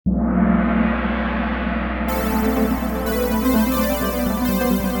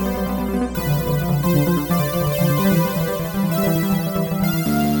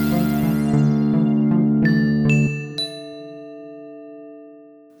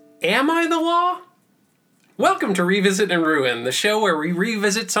Am I the law? Welcome to Revisit and Ruin, the show where we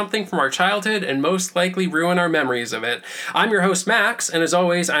revisit something from our childhood and most likely ruin our memories of it. I'm your host, Max, and as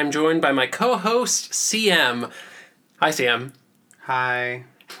always, I'm joined by my co-host, CM. Hi, CM. Hi.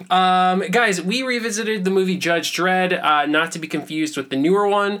 Guys, we revisited the movie Judge Dredd, not to be confused with the newer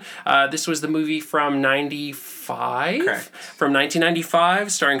one. This was the movie from 95? Correct. From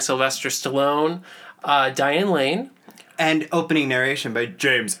 1995, starring Sylvester Stallone, Diane Lane. And opening narration by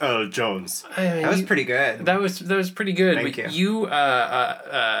James Earl Jones. That was pretty good. That was pretty good. Thank you. You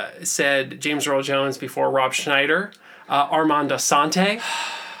said James Earl Jones before Rob Schneider, Armand Assante.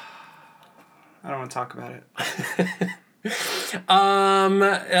 I don't want to talk about it.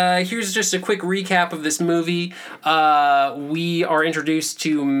 Here's just a quick recap of this movie. We are introduced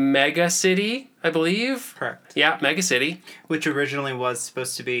to Mega City, I believe. Correct. Yeah, Mega City. Which originally was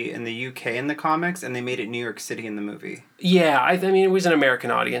supposed to be in the UK in the comics, and they made it New York City in the movie. Yeah, I mean, it was an American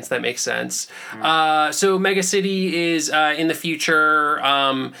audience. That makes sense. So Mega City is in the future.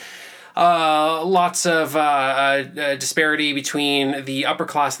 Lots of disparity between the upper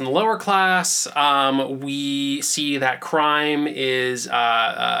class and the lower class. We see that crime is... there's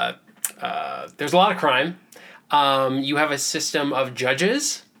a lot of crime. You have a system of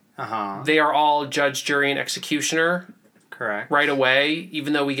judges. Uh-huh. They are all judge, jury, and executioner Correct. right away,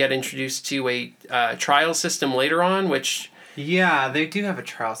 even though we get introduced to a trial system later on, which... Yeah, they do have a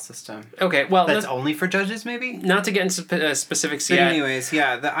trial system. Okay, well... That's only for judges, maybe? Not to get into specifics But yet. anyways,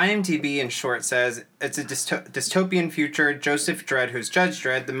 yeah, the IMDb in short says, it's a dystopian future. Joseph Dredd, who's Judge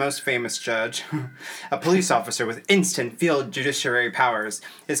Dredd, the most famous judge, a police officer with instant field judiciary powers,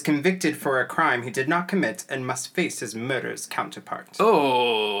 is convicted for a crime he did not commit and must face his murder's counterpart.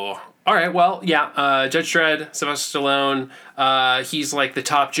 Oh... All right, well, yeah, Judge Dredd, Sylvester Stallone, he's like the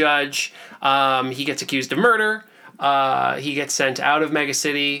top judge. He gets accused of murder. He gets sent out of Mega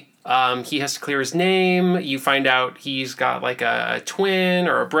City. He has to clear his name. You find out he's got like a twin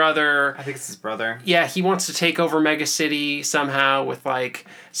or a brother. I think it's his brother. Yeah, he wants to take over Mega City somehow with like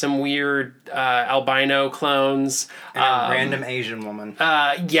some weird albino clones. And a random Asian woman.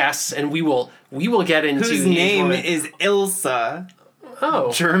 Yes, and we will get into Whose the name Asian is Ilsa.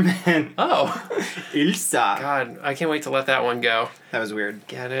 Oh. German. Oh. Ilsa. God, I can't wait to let that one go. That was weird.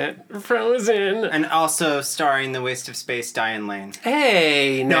 Get it? Frozen. And also starring the Waste of Space, Diane Lane.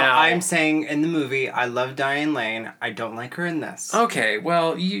 Hey, No, now. I'm saying in the movie, I love Diane Lane. I don't like her in this. Okay,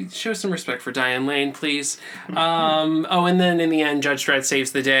 well, you show some respect for Diane Lane, please. And then in the end, Judge Dredd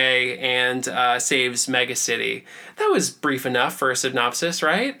saves the day and saves Mega City. That was brief enough for a synopsis,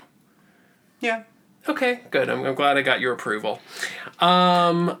 right? Yeah. Okay, good. I'm glad I got your approval.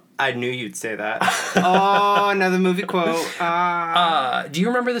 I knew you'd say that. Oh, another movie quote. Do you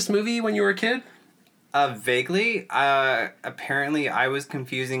remember this movie when you were a kid? Vaguely. Apparently, I was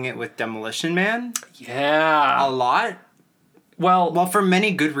confusing it with Demolition Man. Yeah. A lot. Well, for many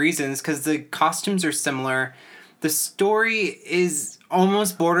good reasons, because the costumes are similar. The story is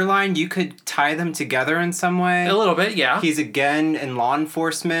almost borderline. You could tie them together in some way. a little bit, yeah. He's again in law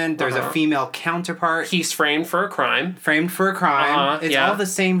enforcement. There's a female counterpart. He's framed for a crime. Framed for a crime. It's yeah. all the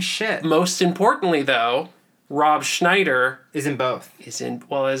same shit. Most importantly, though, Rob Schneider Is in both. is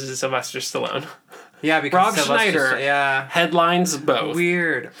Sylvester Stallone. Yeah, because Rob Sylvester Schneider yeah. headlines both.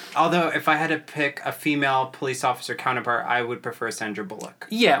 Weird. Although, if I had to pick a female police officer counterpart, I would prefer Sandra Bullock.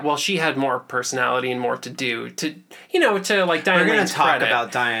 Yeah, well, she had more personality and more to do to like Diane We're gonna Lane's talk credit.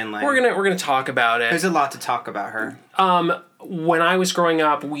 about Diane Lane. We're gonna talk about it. There's a lot to talk about her. When I was growing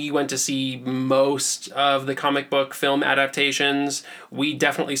up, we went to see most of the comic book film adaptations. We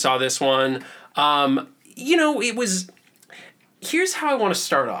definitely saw this one. It was... Here's how I want to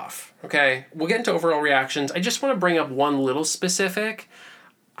start off, okay? We'll get into overall reactions. I just want to bring up one little specific.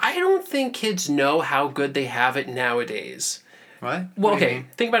 I don't think kids know how good they have it nowadays. What? Well, What do you okay, mean?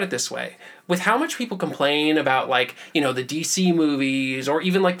 think about it this way. With how much people complain about, like, the DC movies or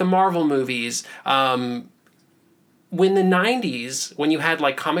even, like, the Marvel movies, when the 90s, when you had,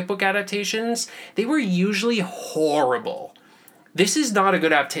 like, comic book adaptations, they were usually horrible. This is not a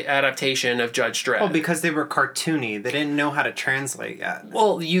good adaptation of Judge Dredd. Well, because they were cartoony. They didn't know how to translate yet.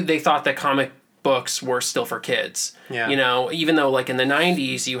 Well, they thought that comic books were still for kids. Yeah. Even though, like, in the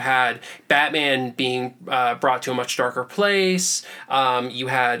 90s, you had Batman being brought to a much darker place. You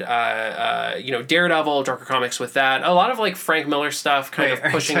had, Daredevil, darker comics with that. A lot of, like, Frank Miller stuff kind of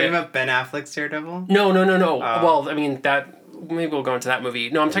pushing are you it. talking about Ben Affleck's Daredevil? No. Well, I mean, maybe we'll go into that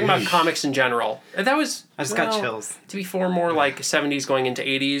movie. No, I'm talking about comics in general. That was... I just got chills. To be more like 70s going into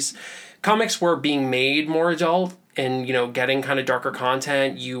 80s. Comics were being made more adult and, getting kind of darker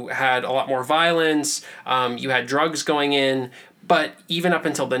content. You had a lot more violence. You had drugs going in. But even up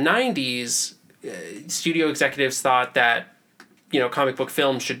until the 90s, studio executives thought that, comic book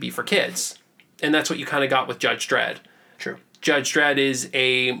films should be for kids. And that's what you kind of got with Judge Dredd. True. Judge Dredd is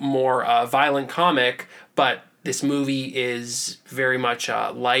a more violent comic, but this movie is very much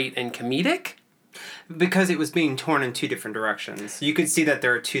light and comedic. Because it was being torn in two different directions. You could see that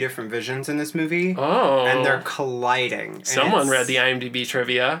there are two different visions in this movie. Oh. And they're colliding. Someone read the IMDb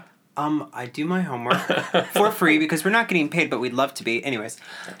trivia. I do my homework for free because we're not getting paid, but we'd love to be. Anyways.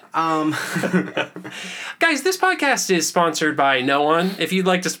 Guys, this podcast is sponsored by no one. If you'd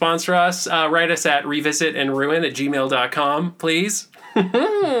like to sponsor us, write us at revisitandruin@gmail.com, please.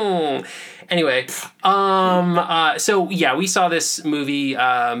 Anyway, so yeah, we saw this movie,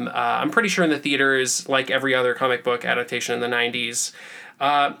 I'm pretty sure in the theaters, like every other comic book adaptation in the 90s.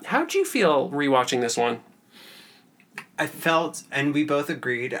 How'd you feel rewatching this one? I felt, and we both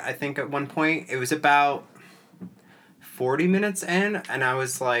agreed, I think at one point, it was about 40 minutes in, and I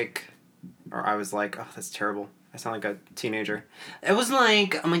was like, oh, that's terrible. I sound like a teenager. It was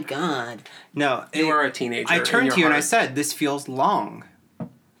like, oh my God. No. You are a teenager. I turned to you and I said, this feels long.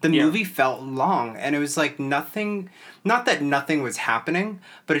 The movie felt long, and it was like nothing, not that nothing was happening,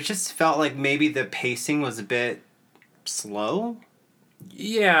 but it just felt like maybe the pacing was a bit slow.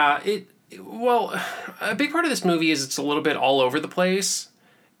 Yeah, well, a big part of this movie is it's a little bit all over the place.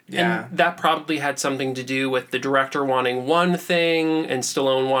 Yeah. And that probably had something to do with the director wanting one thing and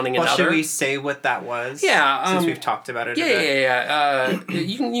Stallone wanting another. Well, should we say what that was? Yeah. Since we've talked about it a bit. Yeah.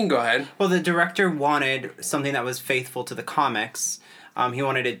 You can go ahead. Well, the director wanted something that was faithful to the comics. He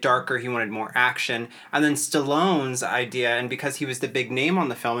wanted it darker, he wanted more action. And then Stallone's idea, and because he was the big name on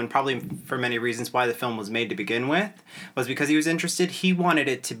the film, and probably for many reasons why the film was made to begin with, was because he was interested, he wanted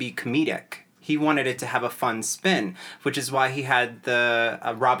it to be comedic. He wanted it to have a fun spin, which is why he had the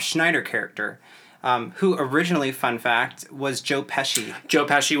Rob Schneider character, who originally, fun fact, was Joe Pesci. Joe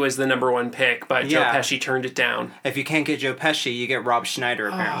Pesci was the number one pick, but Joe Pesci turned it down. If you can't get Joe Pesci, you get Rob Schneider,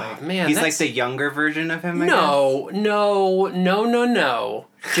 apparently. Oh, man, he's like the younger version of him, I guess? No.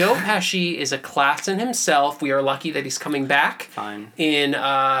 Joe Pesci is a class in himself. We are lucky that he's coming back. Fine. In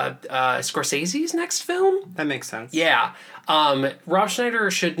Scorsese's next film? That makes sense. Yeah. Rob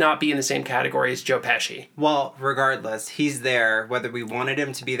Schneider should not be in the same category as Joe Pesci. Well, regardless, he's there, whether we wanted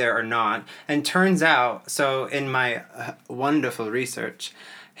him to be there or not. And turns out, so in my wonderful research,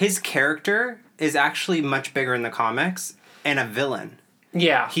 his character is actually much bigger in the comics and a villain.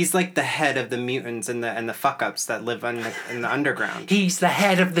 Yeah. He's like the head of the mutants and the fuck-ups that live in the underground. He's the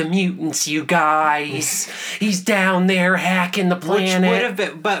head of the mutants, you guys. He's down there hacking the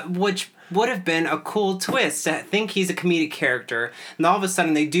planet. Which would have been a cool twist to think he's a comedic character, and all of a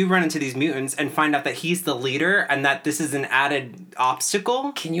sudden they do run into these mutants and find out that he's the leader and that this is an added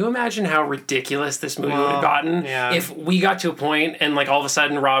obstacle. Can you imagine how ridiculous this movie would have gotten if we got to a point and like all of a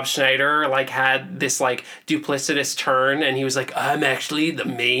sudden Rob Schneider like had this like duplicitous turn and he was like, I'm actually the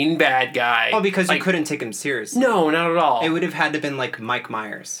main bad guy. Oh, because like, you couldn't take him seriously. No, not at all. It would have had to been like Mike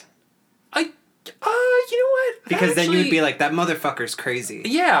Myers. You know what? Because then you would be like, that motherfucker's crazy.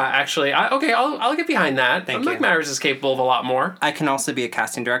 Yeah, actually. I'll get behind that. Thank Mike you. Myers is capable of a lot more. I can also be a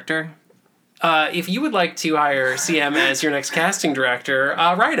casting director. If you would like to hire CM as your next casting director,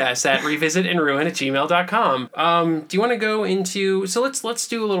 write us at revisitandruin@gmail.com. Do you want to go into... So let's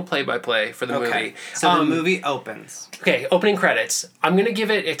do a little play-by-play for the movie. So the movie opens. Okay, opening credits. I'm going to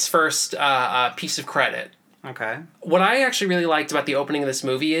give it its first piece of credit. Okay. What I actually really liked about the opening of this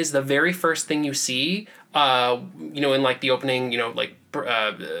movie is the very first thing you see, in like the opening,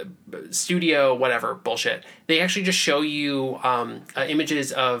 studio, whatever, bullshit. They actually just show you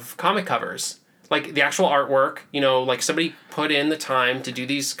images of comic covers. Like the actual artwork, like somebody put in the time to do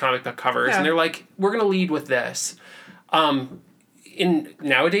these comic book covers and they're like, we're going to lead with this.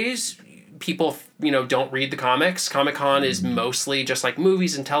 Nowadays, people, don't read the comics. Comic-Con is mostly just like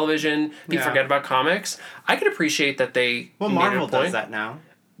movies and television. People forget about comics. I can appreciate that they Well, made Marvel it a point. does that now.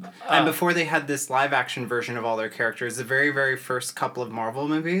 And before they had this live-action version of all their characters, the very, very first couple of Marvel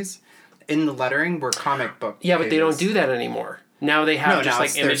movies, in the lettering were comic book Yeah, but they pages. don't do that anymore. Now they have just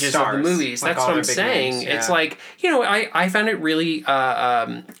like images stars, of the movies. like That's all what I'm their big saying. names, It's yeah. like, I found it really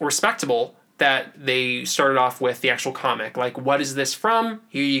respectable that they started off with the actual comic. Like, what is this from?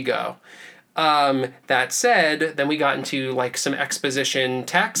 Here you go. That said, then we got into like some exposition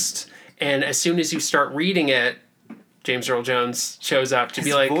text, and as soon as you start reading it, James Earl Jones shows up to His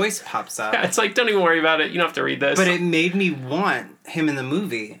be like... voice pops up. It's like, don't even worry about it. You don't have to read this. But it made me want him in the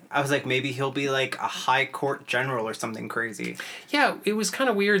movie. I was like, maybe he'll be like a high court general or something crazy. Yeah, it was kind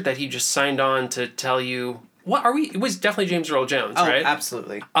of weird that he just signed on to tell you what are we? It was definitely James Earl Jones, Oh, right?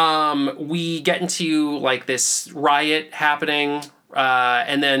 absolutely. We get into like this riot happening,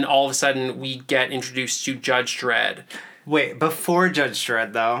 and then all of a sudden we get introduced to Judge Dredd. Wait, before Judge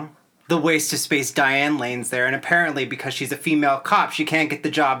Dredd, though, the Waste of Space Diane Lane's there, and apparently because she's a female cop, she can't get the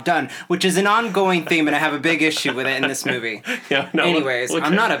job done, which is an ongoing theme, and I have a big issue with it in this movie. Yeah, no. Anyways,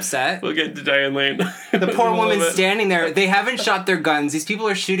 I'm not upset. We'll get into Diane Lane. The poor woman's standing there. They haven't shot their guns. These people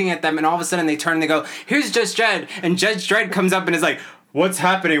are shooting at them, and all of a sudden they turn and they go, "Here's Judge Dredd," and Judge Dredd comes up and is like, "What's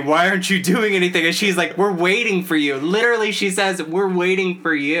happening? Why aren't you doing anything?" And she's like, "We're waiting for you." Literally, she says, "We're waiting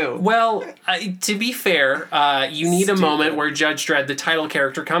for you." Well, to be fair, you need a moment where Judge Dredd, the title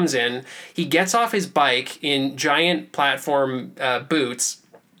character, comes in. He gets off his bike in giant platform boots,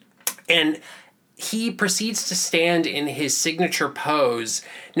 and he proceeds to stand in his signature pose.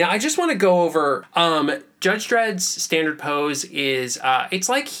 Now, I just want to go over Judge Dredd's standard pose is it's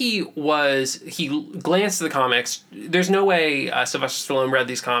like he glanced at the comics. There's no way Sylvester Stallone read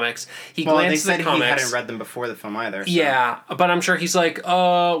these comics. He glanced at the comics. He hadn't read them before the film either. So. Yeah, but I'm sure he's like,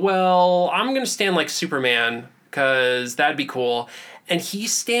 well, I'm gonna stand like Superman because that'd be cool. And he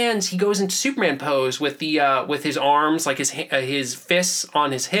goes into Superman pose with with his arms, like his fists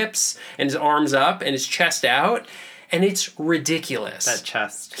on his hips and his arms up and his chest out, and it's ridiculous. That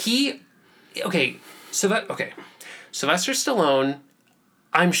chest. Sylvester Stallone,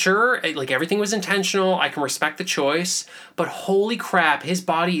 I'm sure like everything was intentional. I can respect the choice, but holy crap, his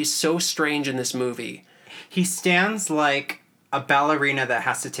body is so strange in this movie. He stands like a ballerina that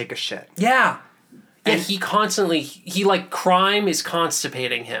has to take a shit. Yeah. And he like crime is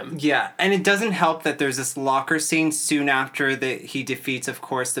constipating him. Yeah, and it doesn't help that there's this locker scene soon after that he defeats, of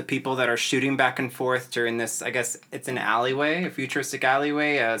course, the people that are shooting back and forth during this, I guess it's an alleyway, a futuristic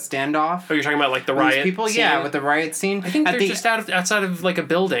alleyway, a standoff. Oh, you're talking about like the riot people, scene? Yeah, with the riot scene. I think they're just outside of like a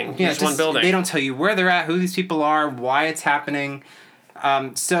building. Yeah, just one building. They don't tell you where they're at, who these people are, why it's happening.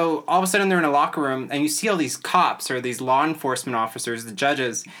 So all of a sudden they're in a locker room and you see all these cops or these law enforcement officers, the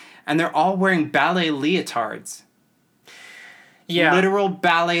judges, and they're all wearing ballet leotards. Yeah. Literal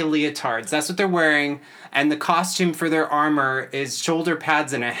ballet leotards. That's what they're wearing. And the costume for their armor is shoulder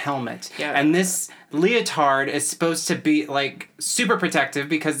pads and a helmet. Yeah. And this leotard is supposed to be, like, super protective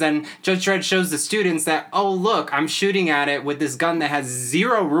because then Judge Dredd shows the students that, oh, look, I'm shooting at it with this gun that has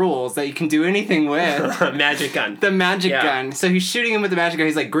 0 rules that you can do anything with. Magic gun. The magic gun. So he's shooting him with the magic gun.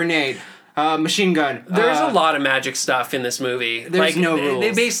 He's like, grenade. Machine gun. There's a lot of magic stuff in this movie. There's no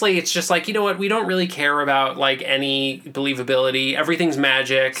rules. Basically, it's just like, you know what? We don't really care about like any believability. Everything's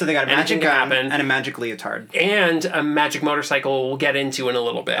magic. So they got a magic gun and a magic leotard. And a magic motorcycle we'll get into in a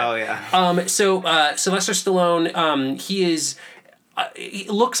little bit. Oh, yeah. So Sylvester Stallone, he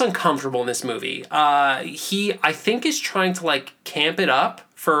looks uncomfortable in this movie. He, I think, is trying to like camp it up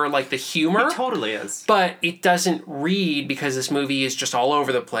for like the humor. He totally is. But it doesn't read because this movie is just all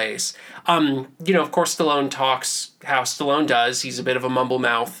over the place. Of course Stallone talks how Stallone does. He's a bit of a mumble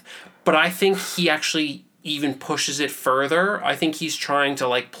mouth. But I think he actually even pushes it further. I think he's trying to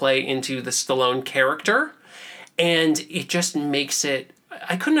like play into the Stallone character. And it just makes it...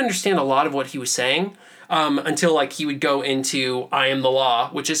 I couldn't understand a lot of what he was saying. Until like he would go into "I am the law,"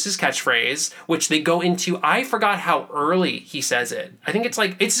 which is his catchphrase, which they go into. I forgot how early he says it. I think it's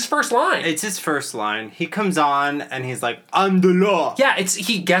his first line. It's his first line. He comes on and he's like, "I'm the law." Yeah,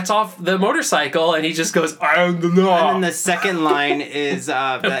 he gets off the motorcycle and he just goes, "I am the law." And then the second line is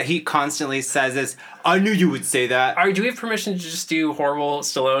that he constantly says is, "I knew you would say that." All right, do we have permission to just do horrible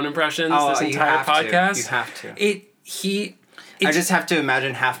Stallone impressions this you entire have podcast? You have to. I just have to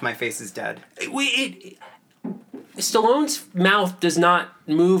imagine half my face is dead. Stallone's mouth does not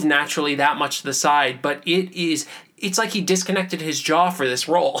move naturally that much to the side, but it's like he disconnected his jaw for this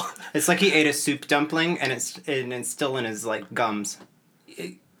role. It's like he ate a soup dumpling and it's still in his like gums.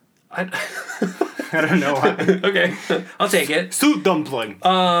 I don't know why. Okay, I'll take it. Soup dumpling.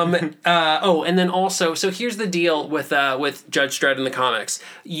 And then also, so here's the deal with Judge Dredd in the comics.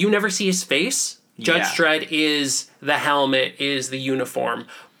 You never see his face. Judge Dredd is the helmet, is the uniform.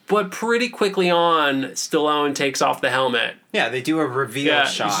 But pretty quickly on, Stallone takes off the helmet. Yeah, they do a reveal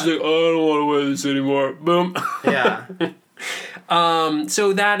shot. He's like, oh, I don't want to wear this anymore. Boom. Yeah.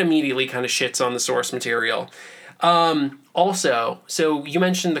 So that immediately kind of shits on the source material. Also, so you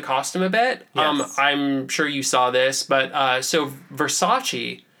mentioned the costume a bit. Yes. I'm sure you saw this, but so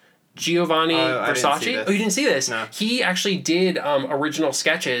Versace... Giovanni Versace. Oh, you didn't see this? No. He actually did original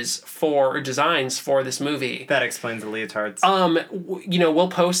sketches or designs for this movie. That explains the leotards. We'll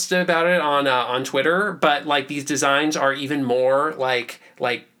post about it on Twitter, but like these designs are even more like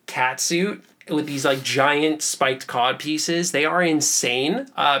catsuit with these like giant spiked cod pieces. They are insane.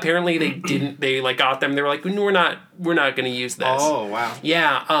 Apparently they didn't. They like got them. They were like, no, we're not going to use this. Oh wow.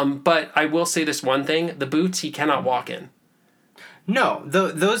 Yeah. But I will say this one thing: the boots he cannot walk in. No,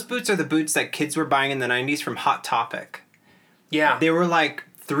 those boots are the boots that kids were buying in the 90s from Hot Topic. Yeah. They were like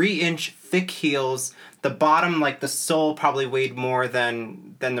 3-inch thick heels. The bottom, like the sole, probably weighed more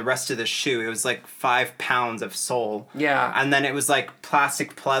than the rest of the shoe. It was like 5 pounds of sole. Yeah. And then it was like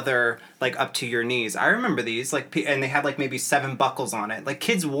plastic pleather, like up to your knees. I remember these, like, and they had like maybe 7 buckles on it. Like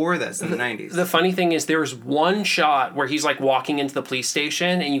kids wore this in the 90s. The funny thing is there's one shot where he's like walking into the police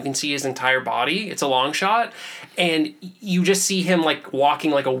station and you can see his entire body. It's a long shot. And you just see him like walking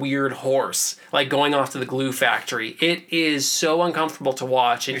like a weird horse, like going off to the glue factory. It is so uncomfortable to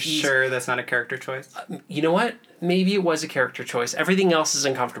watch. And You're sure that's not a character choice? You know what? Maybe it was a character choice. Everything else is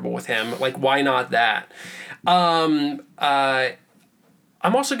uncomfortable with him. Like, why not that? I'm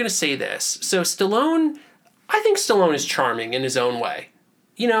also going to say this. So Stallone, I think Stallone is charming in his own way.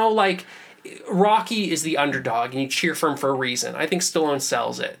 You know, like, Rocky is the underdog and you cheer for him for a reason. I think Stallone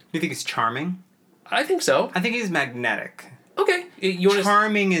sells it. You think he's charming? I think so. I think he's magnetic. Okay. You want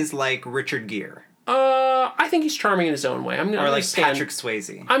Charming is like Richard Gere. I think he's charming in his own way. Or like Patrick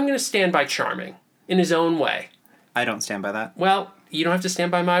Swayze. I'm going to stand by charming in his own way. I don't stand by that. Well, you don't have to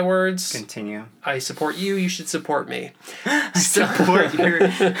stand by my words. Continue. I support you. You should support me. I support your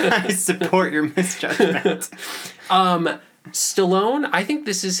misjudgment. Stallone, I think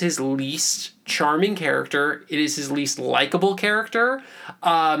this is his least charming character. It is his least likable character.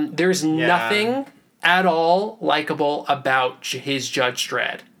 There's nothing at all likable about his Judge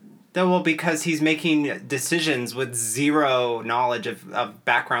Dredd. Well, because he's making decisions with zero knowledge of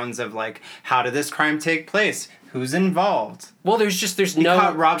backgrounds of like, how did this crime take place? Who's involved? Well, there's He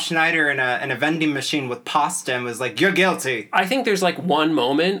caught Rob Schneider in a vending machine with pasta and was like, "You're guilty." I think there's like one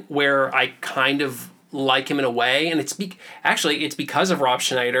moment where I kind of like him in a way, and it's because of Rob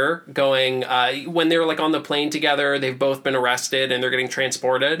Schneider going when they were like on the plane together. They've both been arrested and they're getting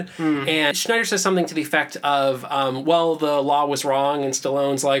transported, and Schneider says something to the effect of, "Well, the law was wrong," and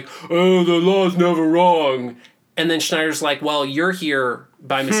Stallone's like, "Oh, the law's never wrong," and then Schneider's like, "Well, you're here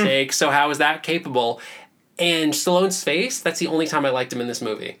by mistake, so how is that capable?" And Stallone's face, that's the only time I liked him in this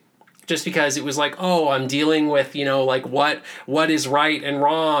movie. Just because it was like, oh, I'm dealing with, you know, like what is right and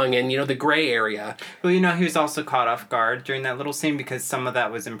wrong and, you know, the gray area. Well, you know, he was also caught off guard during that little scene because some of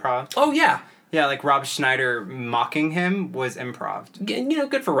that was improv. Oh, yeah. Yeah, like Rob Schneider mocking him was improv. You know,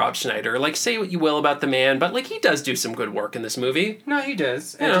 good for Rob Schneider. Like, say what you will about the man, but, like, he does do some good work in this movie. No, he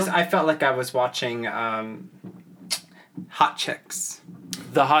does. I felt like I was watching Hot Chicks.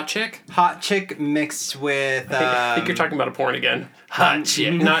 The hot chick? Hot chick mixed with... I think you're talking about a porn again. Hot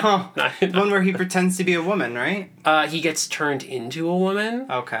chick. No. Not The one where he pretends to be a woman, right? he gets turned into a woman.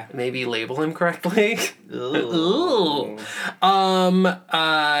 Okay. Maybe label him correctly. Ooh.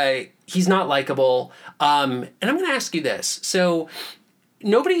 He's not likable. And I'm going to ask you this. So,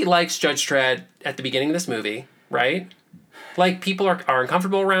 nobody likes Judge Dredd at the beginning of this movie, right? Like, people are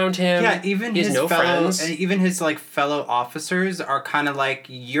uncomfortable around him. Yeah, even his friends. Even his like fellow officers are kind of like,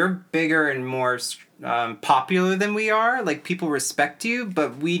 you're bigger and more popular than we are. Like, people respect you,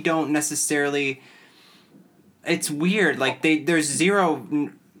 but we don't necessarily. It's weird. Like, there's zero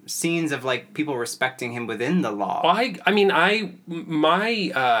scenes of like people respecting him within the law. Well,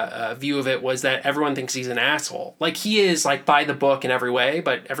 my view of it was that everyone thinks he's an asshole. Like, he is like by the book in every way,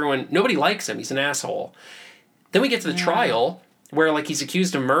 but nobody likes him. He's an asshole. Then we get to the trial where like he's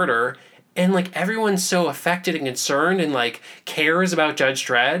accused of murder and like everyone's so affected and concerned and like cares about Judge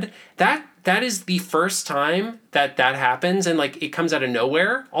Dredd. That is the first time that happens and like it comes out of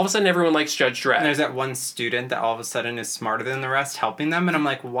nowhere. All of a sudden everyone likes Judge Dredd. And there's that one student that all of a sudden is smarter than the rest helping them and I'm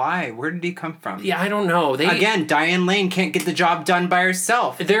like, why? Where did he come from? Yeah, I don't know. Again, Diane Lane can't get the job done by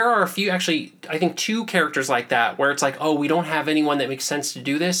herself. There are a few, actually, I think 2 characters like that where it's like, oh, we don't have anyone that makes sense to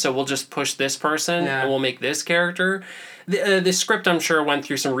do this, so we'll just push this person and we'll make this character. The script, I'm sure, went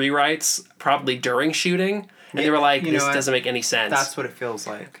through some rewrites probably during shooting. And they were like, this doesn't make any sense. That's what it feels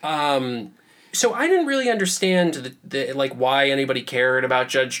like. So I didn't really understand the like why anybody cared about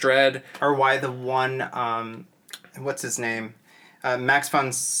Judge Dredd. Or why the one, what's his name? Max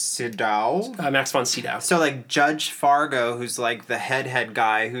von Sydow? Max von Sydow. So, like, Judge Fargo, who's, like, the head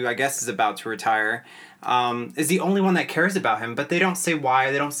guy, who I guess is about to retire, is the only one that cares about him. But they don't say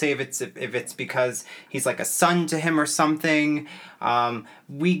why. They don't say if it's because he's, like, a son to him or something.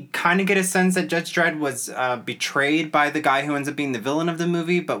 We kind of get a sense that Judge Dredd was betrayed by the guy who ends up being the villain of the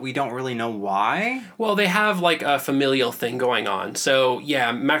movie, but we don't really know why. Well, they have, like, a familial thing going on. So,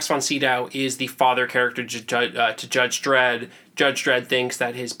 yeah, Max von Sydow is the father character to Judge Dredd. Judge Dredd thinks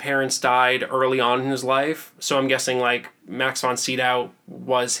that his parents died early on in his life. So I'm guessing, like, Max von Sydow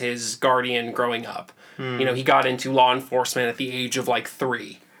was his guardian growing up. You know, he got into law enforcement at the age of, like,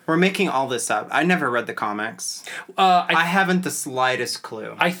 3. We're making all this up. I never read the comics. I haven't the slightest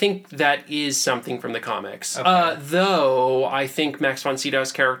clue. I think that is something from the comics. Okay. Though, I think Max von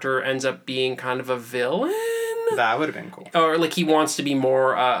Sydow's character ends up being kind of a villain. That would have been cool. Or, like, he wants to be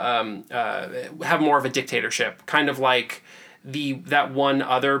more, have more of a dictatorship. Kind of like that one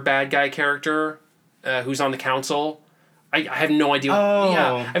other bad guy character who's on the council. I have no idea.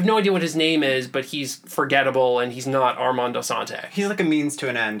 I have no idea what his name is, but he's forgettable, and he's not Armando Sante. He's like a means to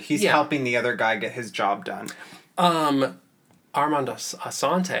an end. He's helping the other guy get his job done. Armando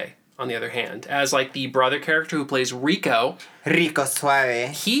Sante, on the other hand, as like the brother character who plays Rico. Rico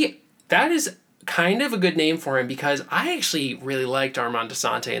Suave. That is kind of a good name for him, because I actually really liked Armando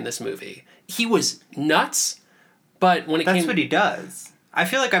Sante in this movie. He was nuts, but when That's what he does. I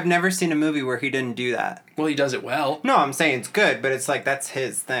feel like I've never seen a movie where he didn't do that. Well, he does it well. No, I'm saying it's good, but it's like that's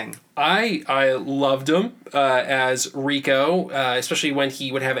his thing. I loved him as Rico, especially when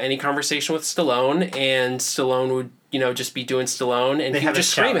he would have any conversation with Stallone, and Stallone would, you know, just be doing Stallone, and he would just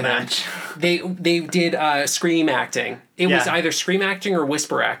scream at him. They did scream acting. It was either scream acting or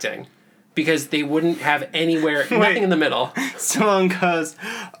whisper acting, because they wouldn't have nothing in the middle. Stallone goes,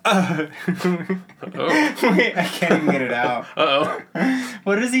 Wait, I can't even get it out.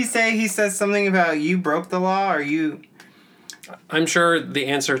 What does he say? He says something about you broke the law, or you... I'm sure the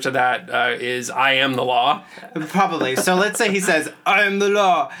answer to that is I am the law. Probably. So let's say he says, I am the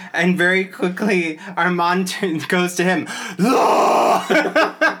law. And very quickly, Armand goes to him, law!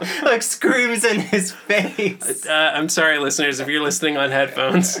 Like screams in his face. I'm sorry, listeners, if you're listening on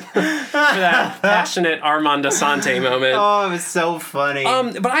headphones for that passionate Armando Sante moment. Oh, it was so funny.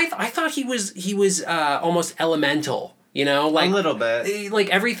 But I thought he was almost elemental. You know, like a little bit. Like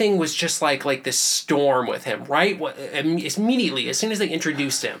everything was just like this storm with him, right? Immediately, as soon as they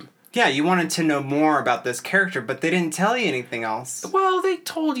introduced him. Yeah, you wanted to know more about this character, but they didn't tell you anything else. Well, they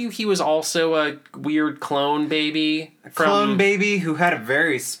told you he was also a weird clone baby. Clone baby who had a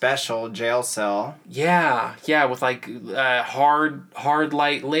very special jail cell. Yeah, with like hard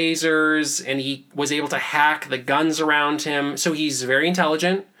light lasers, and he was able to hack the guns around him. So he's very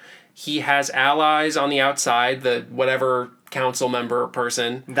intelligent. He has allies on the outside, the whatever council member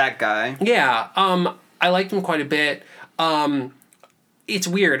person. That guy. Yeah, I liked him quite a bit. It's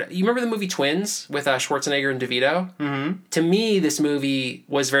weird. You remember the movie Twins with Schwarzenegger and DeVito? Mm-hmm. To me, this movie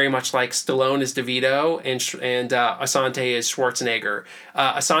was very much like Stallone is DeVito and Asante is Schwarzenegger.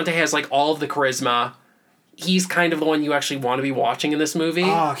 Asante has like all of the charisma. He's kind of the one you actually want to be watching in this movie.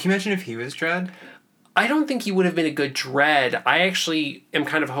 Oh, can you imagine if he was Dredd? I don't think he would have been a good Dredd. I actually am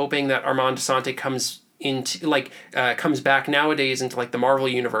kind of hoping that Armand Asante comes back nowadays into like the Marvel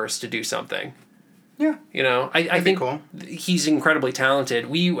universe to do something. Yeah. You know, I think he's incredibly talented.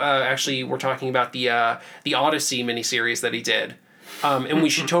 We actually were talking about the Odyssey miniseries that he did. And we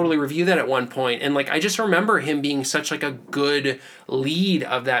should totally review that at one point. And like, I just remember him being such like a good lead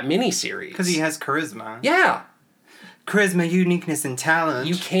of that miniseries. Because he has charisma. Yeah. Charisma, uniqueness, and talent.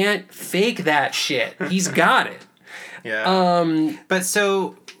 You can't fake that shit. He's got it. Yeah. But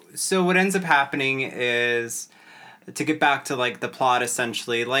so what ends up happening is, to get back to like the plot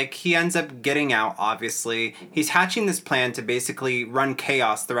essentially, like he ends up getting out, obviously. He's hatching this plan to basically run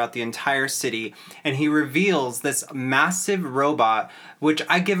chaos throughout the entire city, and he reveals this massive robot, which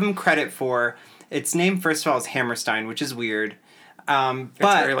I give him credit for. Its name, first of all, is Hammerstein, which is weird. It's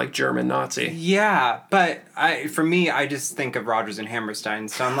very like German Nazi. Yeah, but for me, I just think of Rodgers and Hammerstein.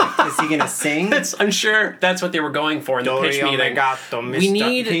 So I'm like, is he gonna sing? I'm sure that's what they were going for in the pitch meeting.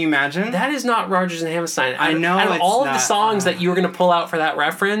 Can you imagine? That is not Rodgers and Hammerstein. I know. Out of all of the songs that you were gonna pull out for that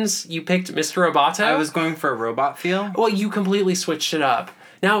reference, you picked Mr. Roboto. I was going for a robot feel. Well, you completely switched it up.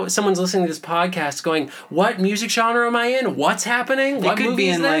 Now someone's listening to this podcast going, "What music genre am I in? What's happening? What movie is this?" It could be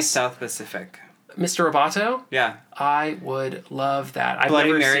in like South Pacific. Mr. Roboto? Yeah. I would love that.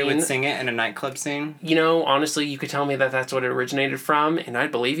 Bloody Mary would sing it in a nightclub scene. You know, honestly, you could tell me that that's what it originated from, and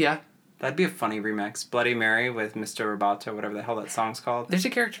I'd believe you. That'd be a funny remix. Bloody Mary with Mr. Roboto, whatever the hell that song's called. There's a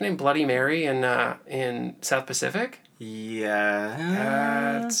character named Bloody Mary in South Pacific.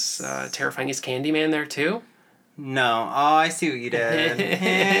 Yeah. That's terrifying. Is Candyman there too? No. Oh, I see what you did.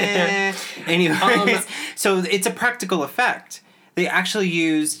 Anyways, so it's a practical effect. They actually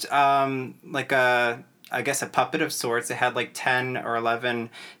used I guess a puppet of sorts. It had like 10 or 11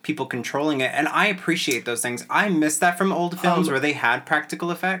 people controlling it, and I appreciate those things. I miss that from old films where they had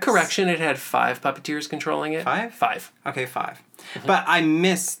practical effects. Correction, it had 5 puppeteers controlling it. 5? 5. Okay, 5. But I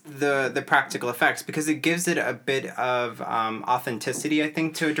miss the practical effects because it gives it a bit of authenticity, I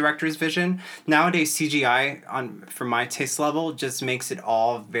think, to a director's vision. Nowadays, CGI, for my taste level, just makes it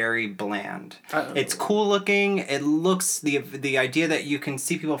all very bland. It's cool looking. It looks... The idea that you can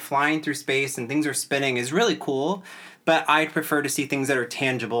see people flying through space and things are spinning is really cool. But I prefer to see things that are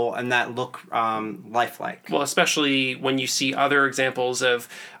tangible and that look lifelike. Well, especially when you see other examples of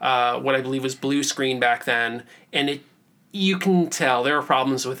what I believe was blue screen back then, and you can tell there were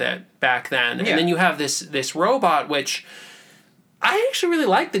problems with it back then. Yeah. And then you have this robot, which I actually really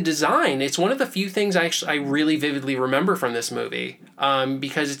like the design. It's one of the few things I really vividly remember from this movie,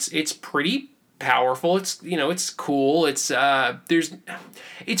 because it's pretty powerful. It's cool. It's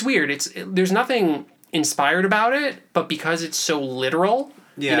weird. There's nothing inspired about it, but because it's so literal,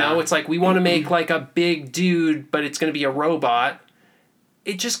 it's like we want to make like a big dude, but it's going to be a robot.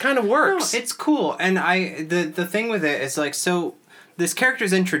 It just kind of works. No, it's cool. And the thing with it is like, so this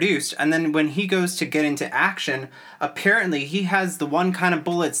character's introduced, and then when he goes to get into action, apparently he has the one kind of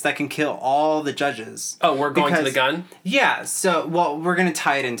bullets that can kill all the judges. Oh, we're going to the gun? Yeah, so, well, we're going to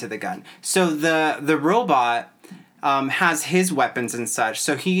tie it into the gun. So the robot has his weapons and such.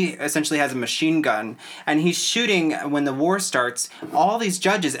 So he essentially has a machine gun, and he's shooting when the war starts all these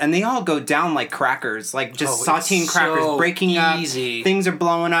judges, and they all go down like crackers, like just sauteing crackers, so breaking easy. Up. Things are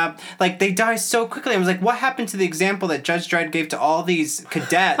blowing up. Like they die so quickly. I was like, what happened to the example that Judge Dredd gave to all these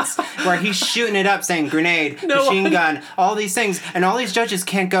cadets, where he's shooting it up, saying grenade, machine gun, all these things, and all these judges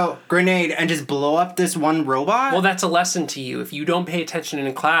can't go grenade and just blow up this one robot? Well, that's a lesson to you. If you don't pay attention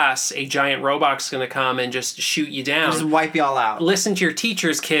in class, a giant robot's going to come and just shoot you down. Just wipe y'all out. Listen to your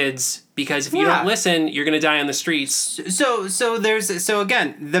teachers, kids, because if you don't listen, you're going to die on the streets. So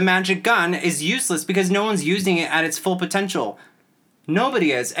again, the magic gun is useless because no one's using it at its full potential.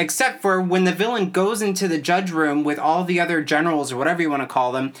 Nobody is, except for when the villain goes into the judge room with all the other generals or whatever you want to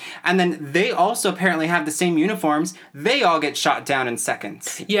call them, and then they also apparently have the same uniforms. They all get shot down in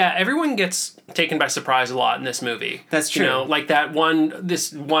seconds. Yeah, everyone gets taken by surprise a lot in this movie. That's true. Like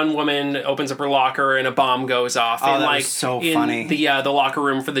this one woman opens up her locker and a bomb goes off. Oh, and that like was so in funny. The locker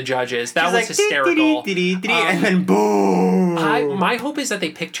room for the judges. That was hysterical. And then boom. My hope is that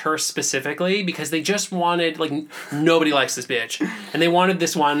they picked her specifically because they just wanted, like, nobody likes this bitch. And they wanted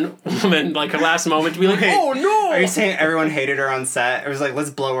this one woman, like, her last moment to be like, oh no! Are you saying everyone hated her on set? It was like, let's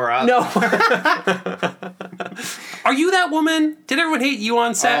blow her up. No. Are you that woman? Did everyone hate you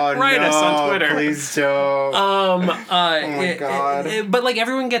on set? Write us on Twitter. Please don't. Oh my God. But like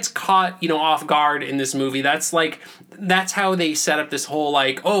everyone gets caught, off guard in this movie. That's how they set up this whole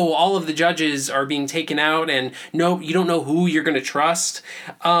like, oh, all of the judges are being taken out, and no, you don't know who you're gonna trust.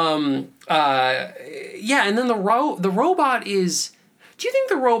 And then the robot is. Do you think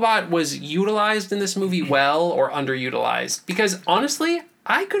the robot was utilized in this movie well or underutilized? Because honestly,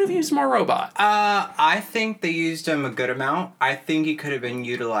 I could have used more robot. I think they used him a good amount. I think he could have been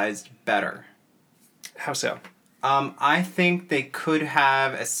utilized better. How so? I think they could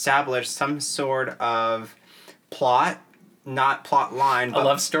have established some sort of plot, not plot line. But, a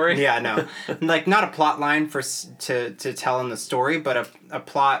love story? Yeah, no. Like, not a plot line to tell in the story, but a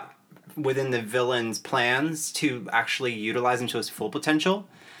plot within the villain's plans to actually utilize him to his full potential.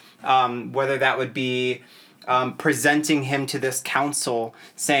 Whether that would be presenting him to this council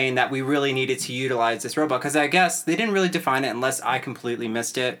saying that we really needed to utilize this robot. Because I guess they didn't really define it unless I completely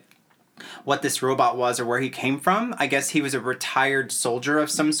missed it. What this robot was or where he came from. I guess he was a retired soldier of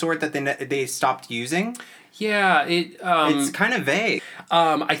some sort that they stopped using. Yeah, it's kind of vague.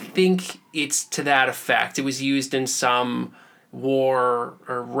 I think it's to that effect. It was used in some war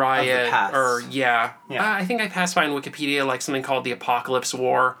or riot or I think I passed by on Wikipedia like something called the Apocalypse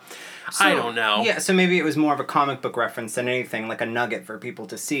War. So, I don't know. Yeah, so maybe it was more of a comic book reference than anything, like a nugget for people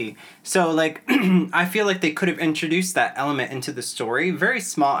to see. So, like, I feel like they could have introduced that element into the story. Very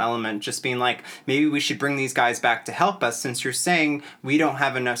small element, just being like, maybe we should bring these guys back to help us since you're saying we don't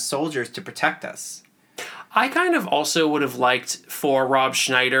have enough soldiers to protect us. I kind of also would have liked for Rob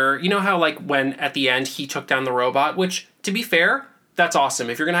Schneider, you know how like when at the end he took down the robot, which to be fair, that's awesome.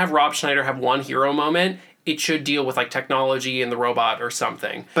 If you're going to have Rob Schneider have one hero moment, it should deal with like technology and the robot or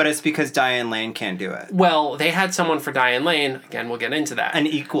something. But it's because Diane Lane can't do it. Well, they had someone for Diane Lane. Again, we'll get into that. An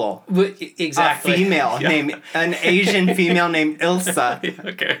equal. Exactly. A female named, an Asian female named Ilsa.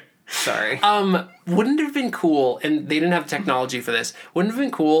 Okay. Sorry. Wouldn't it have been cool, and they didn't have technology for this, wouldn't it have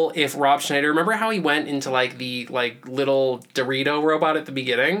been cool if Rob Schneider, remember how he went into like the like little Dorito robot at the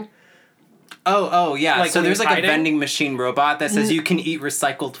beginning? Oh, yeah. Like so there's like a vending machine robot that says you can eat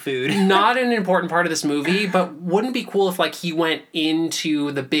recycled food. Not an important part of this movie, but wouldn't it be cool if like he went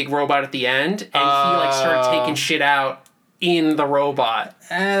into the big robot at the end and he like started taking shit out in the robot.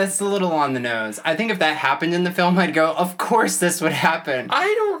 That's a little on the nose. I think if that happened in the film, I'd go, of course this would happen. I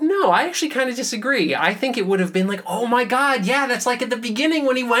don't know. I actually kind of disagree. I think it would have been like, oh my god, yeah, that's like at the beginning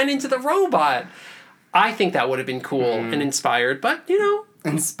when he went into the robot. I think that would have been cool and inspired, but, you know.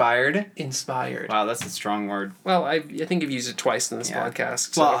 Inspired? Inspired. Wow, that's a strong word. Well, I think I've used it twice in this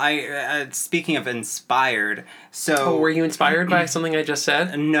podcast. So. Well, speaking of inspired, so... Oh, were you inspired by something I just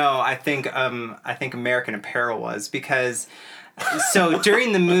said? No, I think American Apparel was, because... So,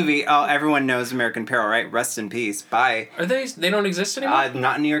 during the movie... Oh, everyone knows American Apparel, right? Rest in peace. Bye. Are they don't exist anymore?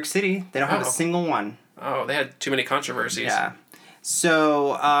 Not in New York City. They don't have a single one. Oh, they had too many controversies. Yeah.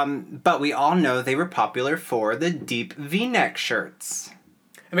 So, but we all know they were popular for the deep V-neck shirts.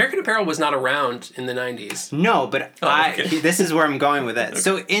 American Apparel was not around in the 90s. No, but this is where I'm going with it. Okay.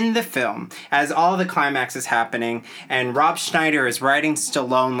 So in the film, as all the climax is happening, and Rob Schneider is riding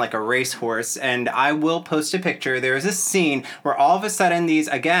Stallone like a racehorse, and I will post a picture, there is a scene where all of a sudden these,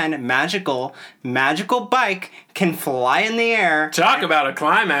 again, magical bike can fly in the air. Talk about a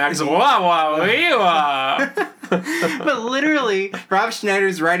climax. Wow. But literally, Rob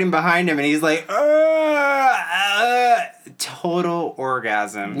Schneider's riding behind him, and he's like, total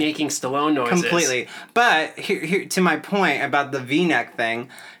orgasm. Making Stallone noises. Completely. But here to my point about the V-neck thing.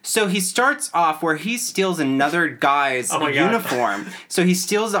 So he starts off where he steals another guy's uniform. So he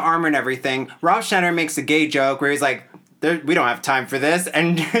steals the armor and everything. Rob Schneider makes a gay joke where he's like, we don't have time for this.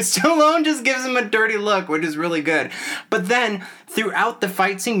 And Stallone just gives him a dirty look, which is really good. But then, throughout the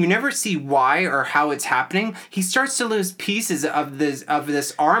fight scene, you never see why or how it's happening. He starts to lose pieces of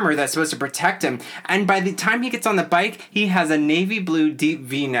this armor that's supposed to protect him. And by the time he gets on the bike, he has a navy blue deep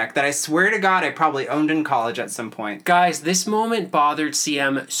V-neck that I swear to God I probably owned in college at some point. Guys, this moment bothered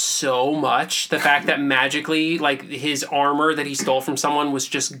CM so much. The fact that magically, like, his armor that he stole from someone was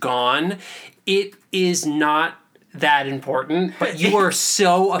just gone. It is not that important, but you are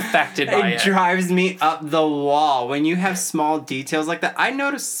so affected by it. It drives me up the wall. When you have small details like that, I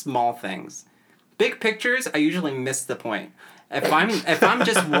notice small things. Big pictures, I usually miss the point. If I'm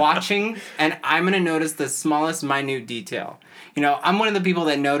just watching, and I'm gonna notice the smallest minute detail. You know, I'm one of the people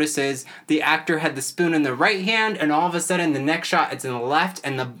that notices the actor had the spoon in the right hand, and all of a sudden the next shot it's in the left,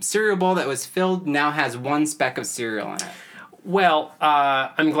 and the cereal bowl that was filled now has one speck of cereal in it. Well,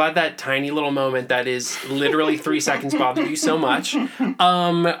 I'm glad that tiny little moment that is literally 3 seconds bothered you so much.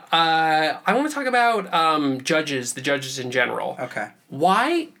 I want to talk about judges, the judges in general. Okay.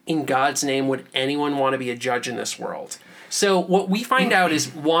 Why in God's name would anyone want to be a judge in this world? So what we find out is,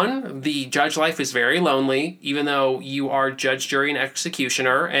 one, the judge life is very lonely, even though you are judge, jury, and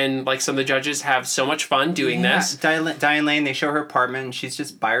executioner, and like some of the judges have so much fun doing this. Diane Lane, they show her apartment, and she's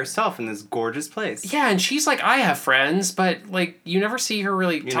just by herself in this gorgeous place. Yeah, and she's like, I have friends, but like you never see her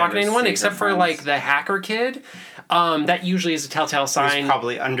really talking to anyone except for like the hacker kid. That usually is a telltale sign. He's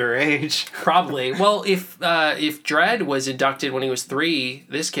probably underage. Probably. Well, if Dredd was inducted when he was 3,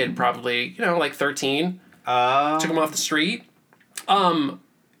 this kid probably, like 13. Took him off the street.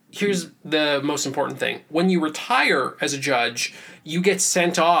 Here's the most important thing. When you retire as a judge, you get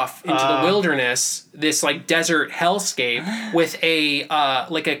sent off into the wilderness, this like desert hellscape with a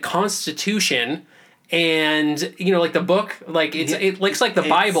constitution. And, like the book, like it looks like the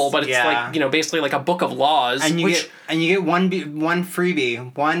Bible, but it's like, basically like a book of laws. And you get one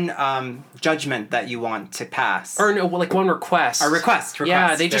freebie, one judgment that you want to pass. Or no, like one request. A request.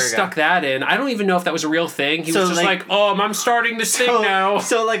 Yeah, they just stuck that in. I don't even know if that was a real thing. He was just like, I'm starting this thing now.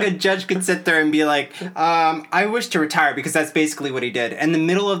 So like a judge could sit there and be like, I wish to retire, because that's basically what he did. In the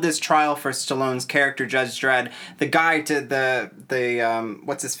middle of this trial for Stallone's character, Judge Dredd, the guy to the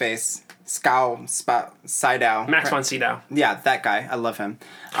what's his face? Sydow. Max von Sydow. Yeah, that guy. I love him.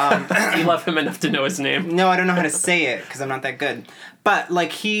 You love him enough to know his name? No, I don't know how to say it because I'm not that good. But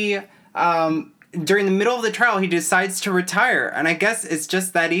like he, during the middle of the trial, he decides to retire, and I guess it's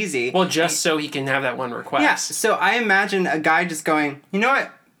just that easy. Well, just so he can have that one request. Yeah. So I imagine a guy just going, you know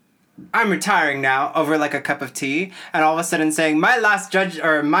what? I'm retiring now, over like a cup of tea, and all of a sudden saying, my last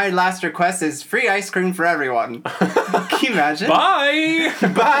request is free ice cream for everyone. Can you imagine? Bye!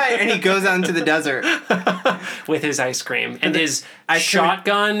 Bye! And he goes out into the desert. With his ice cream, and his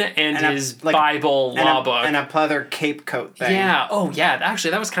shotgun, and his Bible law book. And a pleather cape coat thing. Yeah. Oh, yeah.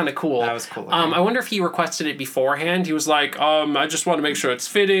 Actually, that was kind of cool. That was cool. I wonder if he requested it beforehand. He was like, I just want to make sure it's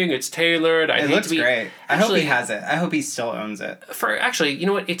fitting, it's tailored. It looks great. I hope he has it. I hope he still owns it. Actually, you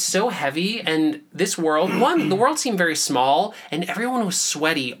know what? It's so heavy, and this world, the world seemed very small, and everyone was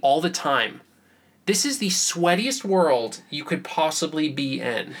sweaty all the time. This is the sweatiest world you could possibly be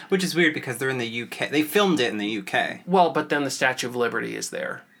in. Which is weird because they're in the UK. They filmed it in the UK. Well, but then the Statue of Liberty is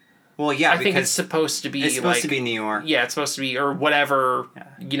there. Well, yeah, I think because it's supposed to be it's supposed like, to be New York. yeah, it's supposed to be, or whatever,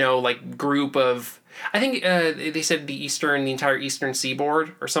 group of, I think they said the entire eastern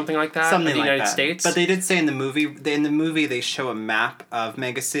seaboard or something like that. Something of the like United that. States. But they did say in the movie they show a map of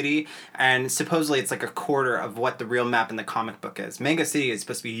Mega City, and supposedly it's like a quarter of what the real map in the comic book is. Mega City is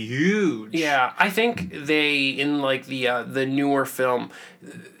supposed to be huge. Yeah, I think they, in like the newer film,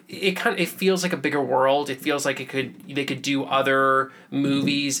 it feels like a bigger world. It feels like they could do other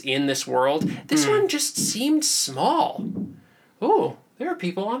movies in this world. This one just seemed small. Ooh, there are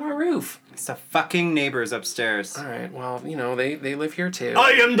people on our roof. It's the fucking neighbors upstairs. All right, well, they live here too.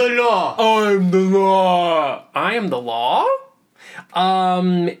 I am the law! I am the law! I am the law?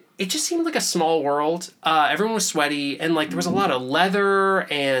 It just seemed like a small world. Everyone was sweaty, and like there was a lot of leather,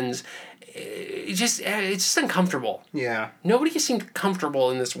 and it's just uncomfortable. Yeah. Nobody seemed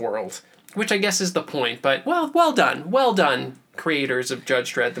comfortable in this world, which I guess is the point. But well done, creators of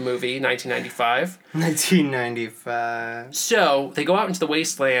Judge Dredd the movie, 1995. 1995. So they go out into the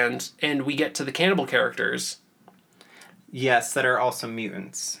wasteland, and we get to the cannibal characters. Yes, that are also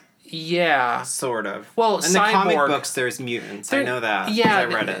mutants. Yeah. Sort of. Well, in the comic Cyborg- books, there's mutants. I know that. 'cause Yeah, I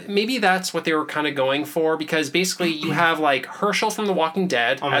read it. maybe that's what they were kind of going for, because basically you have like Herschel from The Walking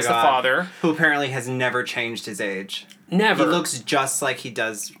Dead Oh my as God. the father. Who apparently has never changed his age. Never. He looks just like he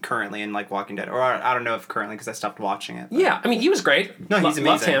does currently in like Walking Dead. Or I don't know if currently because I stopped watching it. Yeah, I mean, he was great. No, he's amazing.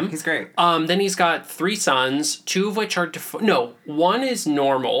 Loved him. He's great. Then he's got 3 sons, 2 of which are one is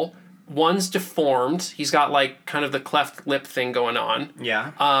normal, one's deformed. He's got like kind of the cleft lip thing going on.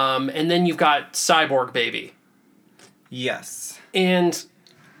 Yeah. And then you've got Cyborg Baby. Yes. And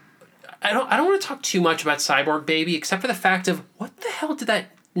I don't want to talk too much about Cyborg Baby, except for the fact of what the hell did that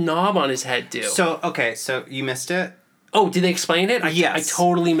knob on his head do? So you missed it? Oh, did they explain it? Yes. I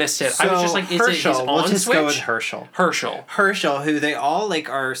totally missed it. I was just like, is it his on We'll just switch? go with Herschel. Herschel, who they all like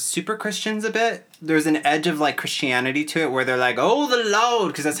are super Christians a bit. There's an edge of like Christianity to it where they're like, oh, the Lord,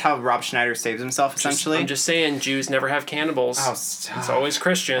 because that's how Rob Schneider saves himself essentially. I'm just saying, Jews never have cannibals. Oh, stop. It's always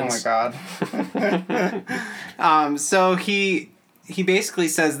Christians. Oh my God. So he basically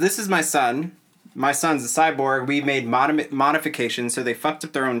says, this is my son. My son's a cyborg. We made modifications, so they fucked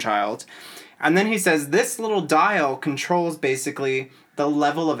up their own child. And then he says, this little dial controls basically the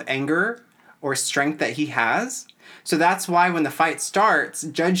level of anger or strength that he has. So that's why when the fight starts,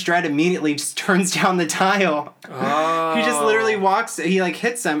 Judge Dredd immediately just turns down the dial. Oh. He just literally walks, he like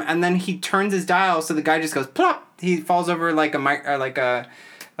hits him, and then he turns his dial, so the guy just goes plop. He falls over like a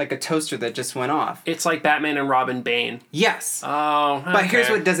toaster that just went off. It's like Batman and Robin Bane. Yes. Oh, okay. But here's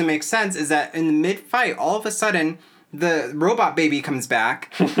what doesn't make sense is that in the mid-fight, all of a sudden, the robot baby comes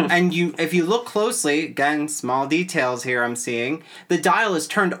back, and if you look closely, again, small details here I'm seeing, the dial is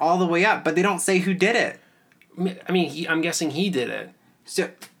turned all the way up, but they don't say who did it. I mean, I'm guessing he did it.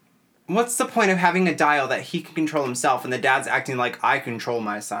 So, what's the point of having a dial that he can control himself, and the dad's acting like, I control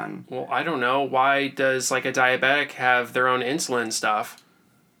my son? Well, I don't know. Why does like a diabetic have their own insulin stuff?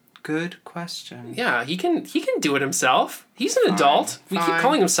 Good question. Yeah, he can do it himself. He's an adult. We keep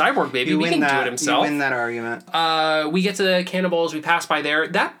calling him Cyborg Baby. We can do it himself. You win that argument. We get to the cannibals. We pass by there.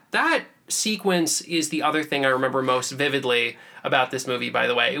 That sequence is the other thing I remember most vividly about this movie, by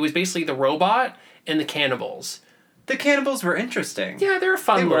the way. It was basically the robot and the cannibals. The cannibals were interesting. Yeah, they're a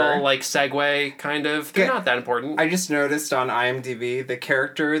fun little like segue, kind of. They're not that important. I just noticed on IMDb, the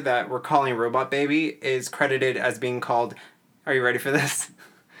character that we're calling Robot Baby is credited as being called, are you ready for this?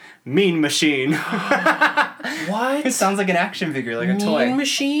 Mean Machine. What? It sounds like an action figure, like a toy. Mean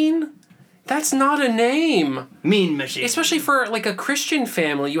Machine? That's not a name. Mean Machine. Especially for like a Christian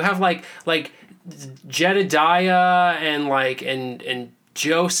family. You have like Jedediah and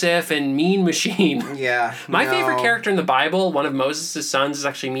Joseph and Mean Machine. Yeah. My favorite character in the Bible, one of Moses' sons, is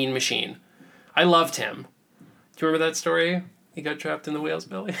actually Mean Machine. I loved him. Do you remember that story? He got trapped in the whale's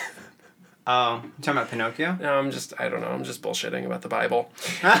belly. Oh, you talking about Pinocchio? No, I'm just bullshitting about the Bible.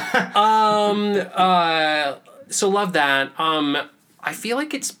 So love that. I feel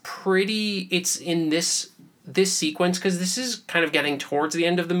like it's in this sequence, because this is kind of getting towards the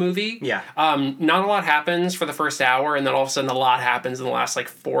end of the movie. Yeah. Not a lot happens for the first hour, and then all of a sudden a lot happens in the last like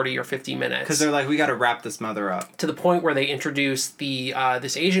 40 or 50 minutes. Because they're like, we got to wrap this mother up. To the point where they introduce the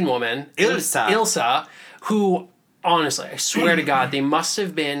this Asian woman, Ilsa, who, honestly, I swear to God, they must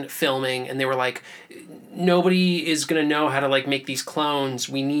have been filming, and they were like, nobody is going to know how to like make these clones.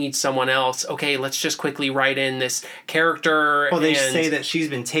 We need someone else. Okay, let's just quickly write in this character. Well, they say that she's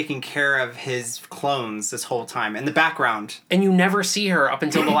been taking care of his clones this whole time in the background. And you never see her up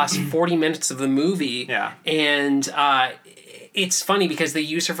until the last 40 minutes of the movie. Yeah. And it's funny because they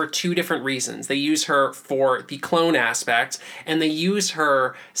use her for two different reasons. They use her for the clone aspect, and they use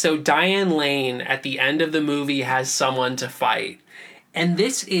her... So Diane Lane, at the end of the movie, has someone to fight. And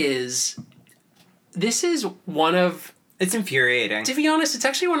this is one of... It's infuriating. To be honest, it's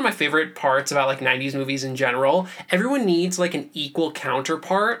actually one of my favorite parts about, like, 90s movies in general. Everyone needs, like, an equal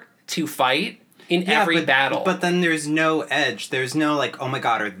counterpart to fight in every battle. But then there's no edge. There's no, like, oh my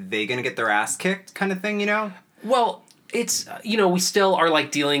god, are they gonna get their ass kicked kind of thing, you know? Well, it's, we still are,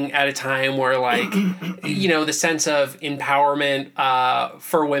 like, dealing at a time where, like, the sense of empowerment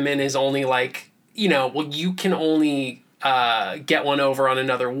for women is only, like, well, you can only... get one over on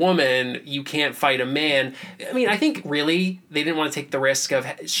another woman, you can't fight a man. I mean, I think really they didn't want to take the risk of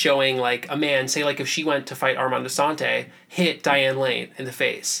showing, like, a man, say, like, if she went to fight Armand Assante, hit Diane Lane in the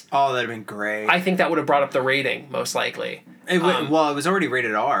face. Oh, that'd have been great. I think that would have brought up the rating, most likely. It was already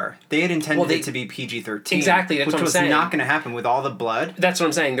rated R. They had intended it to be PG-13. Exactly, that's what I'm saying. Which was not going to happen with all the blood. That's what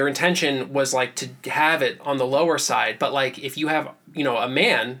I'm saying. Their intention was, like, to have it on the lower side, but, like, if you have...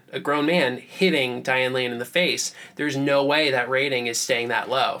 a grown man hitting Diane Lane in the face, there's no way that rating is staying that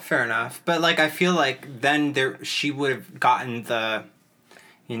low. Fair enough. But, like, I feel like then she would have gotten the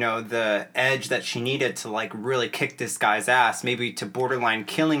edge that she needed to, like, really kick this guy's ass, maybe to borderline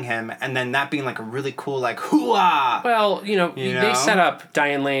killing him, and then that being, like, a really cool, like, hooah! Well, they set up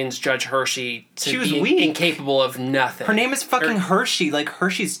Diane Lane's Judge Hershey to be incapable of nothing. Her name is fucking Hershey, like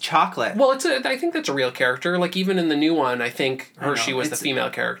Hershey's chocolate. Well, I think that's a real character. Like, even in the new one, I think Hershey was the female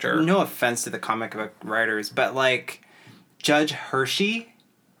character. No offense to the comic book writers, but, like, Judge Hershey?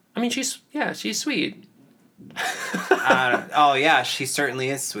 I mean, she's sweet. She certainly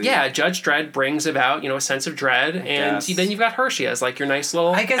is sweet. Yeah, Judge Dredd brings about, a sense of dread, and then you've got Hershey as, like, your nice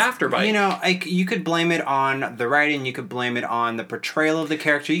little afterbite. You could blame it on the writing, you could blame it on the portrayal of the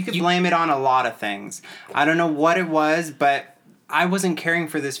character, you could blame it on a lot of things. I don't know what it was, but I wasn't caring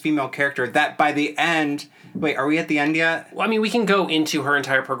for this female character that by the end... Wait, are we at the end yet? Well, I mean, we can go into her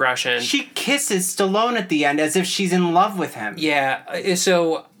entire progression. She kisses Stallone at the end as if she's in love with him. Yeah,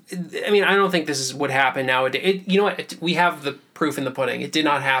 so... I mean, I don't think this would happen nowadays. You know what? We have the proof in the pudding. It did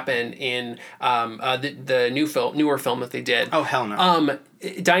not happen in the newer film that they did. Oh, hell no.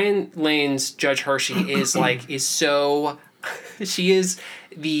 Diane Lane's Judge Hershey is so... She is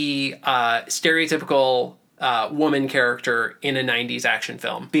the stereotypical woman character in a 90s action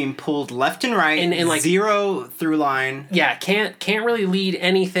film. Being pulled left and right, and like, zero through line. Yeah, can't really lead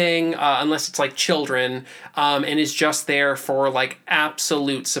anything unless it's, like, children, and is just there for, like,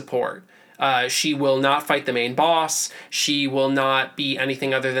 absolute support. She will not fight the main boss. She will not be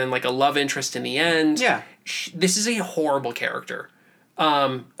anything other than, like, a love interest in the end. Yeah. This is a horrible character.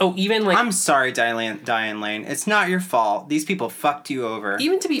 Even, like... I'm sorry, Diane Lane. It's not your fault. These people fucked you over.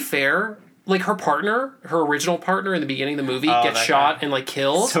 Even to be fair... Like, her original partner in the beginning of the movie gets shot and, like,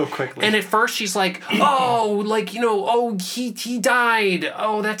 killed. So quickly. And at first she's like, he died.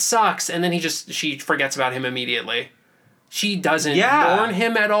 Oh, that sucks. And then she forgets about him immediately. She doesn't mourn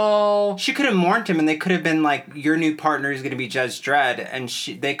him at all. She could have mourned him, and they could have been like, your new partner is going to be Judge Dredd, and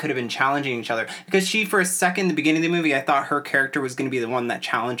they could have been challenging each other. Because for a second, the beginning of the movie, I thought her character was going to be the one that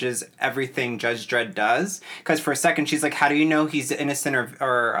challenges everything Judge Dredd does. Because for a second, she's like, how do you know he's innocent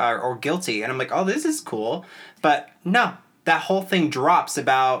or guilty? And I'm like, oh, this is cool. But no, that whole thing drops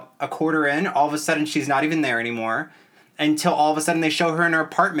about a quarter in. All of a sudden, she's not even there anymore. Until all of a sudden they show her in her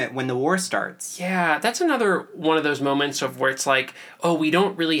apartment when the war starts. Yeah, that's another one of those moments of where it's like, oh, we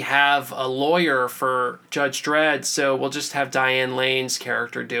don't really have a lawyer for Judge Dredd, so we'll just have Diane Lane's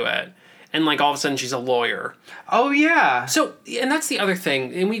character do it. And, like, all of a sudden she's a lawyer. Oh, yeah. So, and that's the other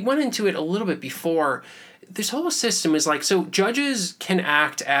thing, and we went into it a little bit before. This whole system is like, so judges can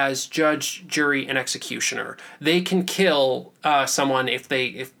act as judge, jury, and executioner. They can kill someone if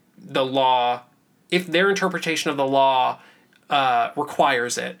their interpretation of the law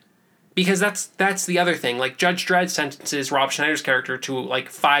requires it. Because that's the other thing. Like, Judge Dredd sentences Rob Schneider's character to, like,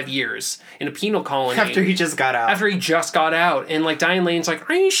 5 years in a penal colony. After he just got out. And, like, Diane Lane's like,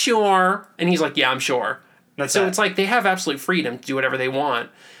 are you sure? And he's like, yeah, I'm sure. It's like they have absolute freedom to do whatever they want.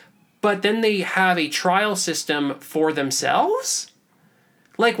 But then they have a trial system for themselves?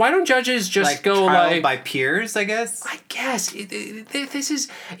 Like, why don't judges just like, go, trial like... by peers, I guess? I guess. This is...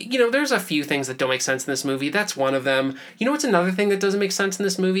 there's a few things that don't make sense in this movie. That's one of them. You know what's another thing that doesn't make sense in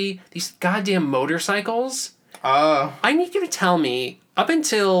this movie? These goddamn motorcycles. Oh. I need you to tell me, up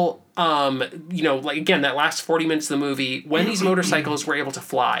until, like, again, that last 40 minutes of the movie, when these motorcycles were able to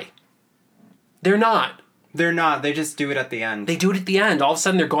fly. They're not. They're not. They just do it at the end. They do it at the end. All of a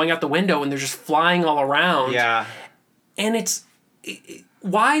sudden, they're going out the window, and they're just flying all around. Yeah. And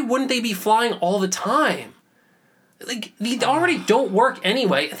why wouldn't they be flying all the time? like, they already don't work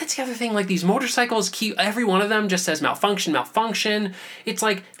anyway. And that's the other thing, like, these motorcycles keep, every one of them just says malfunction. It's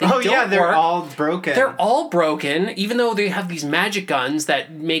like, they don't they're work. all broken. They're all broken, even though they have these magic guns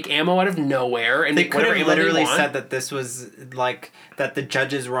that make ammo out of nowhere. And they could have literally said said that this was, like, that the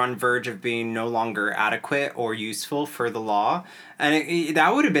judges were on verge of being no longer adequate or useful for the law. And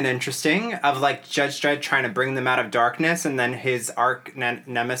that would have been interesting, of, like, Judge Dredd trying to bring them out of darkness, and then his arch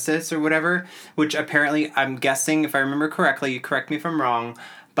nemesis or whatever, which apparently, I'm guessing, if I remember correctly, you correct me if I'm wrong,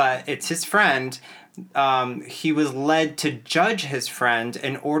 but it's his friend. He was led to judge his friend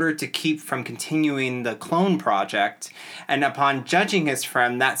in order to keep from continuing the clone project, and upon judging his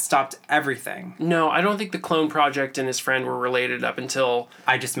friend, that stopped everything. No, I don't think the clone project and his friend were related up until...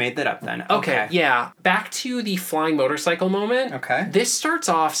 I just made that up then. Okay, yeah. Back to the flying motorcycle moment. Okay. This starts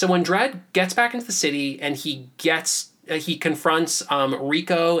off, so when Dredd gets back into the city and he confronts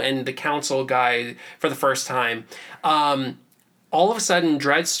Rico and the council guy for the first time, all of a sudden,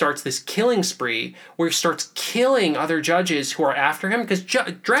 Dredd starts this killing spree where he starts killing other judges who are after him, because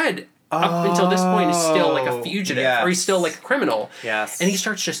Dredd, up until this point, is still like a fugitive, or he's still like a criminal. Yes. And he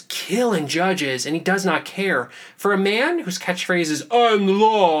starts just killing judges, and he does not care. For a man whose catchphrase is, "I'm the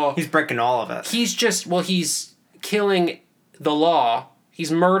law," he's breaking all of it. He's killing the law.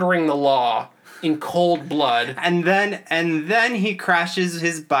 He's murdering the law in cold blood. And then he crashes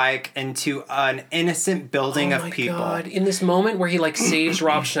his bike into an innocent building of people. God. In this moment where he like saves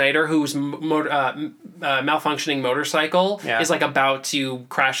Rob Schneider, whose malfunctioning motorcycle is like about to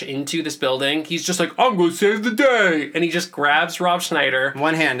crash into this building, he's just like, "I'm going to save the day," and he just grabs Rob Schneider,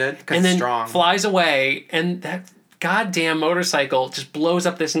 one-handed, because and then strong, flies away, and that goddamn motorcycle just blows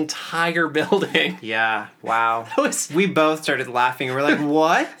up this entire building. Yeah, wow. We both started laughing, and we're like,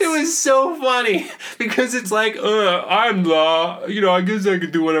 what? It was so funny, because it's like, I'm law, I guess I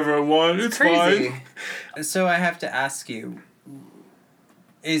could do whatever I want, it's crazy. Fine. So I have to ask you,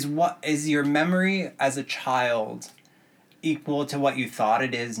 is your memory as a child equal to what you thought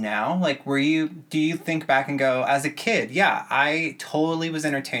it is now? Like, do you think back and go, as a kid, yeah, I totally was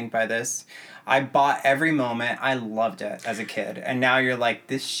entertained by this, I bought every moment. I loved it as a kid. And now you're like,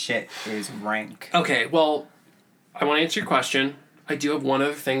 this shit is rank. Okay, well, I want to answer your question. I do have one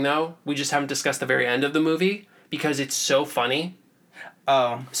other thing, though. We just haven't discussed the very end of the movie, because it's so funny.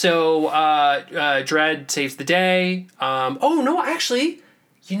 Oh. So, Dredd saves the day. Oh, no, actually,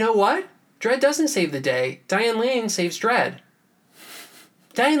 you know what? Dredd doesn't save the day. Diane Lane saves Dredd.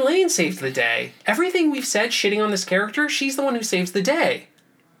 Diane Lane saved the day. Everything we've said shitting on this character, she's the one who saves the day.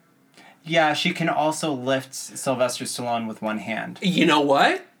 Yeah, she can also lift Sylvester Stallone with one hand. You know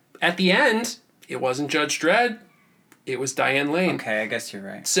what? At the end, it wasn't Judge Dredd. It was Diane Lane. Okay, I guess you're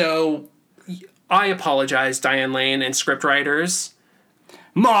right. So, I apologize, Diane Lane and scriptwriters.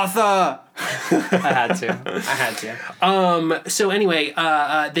 Martha! I had to. So anyway,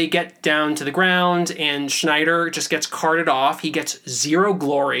 they get down to the ground, and Schneider just gets carted off. He gets zero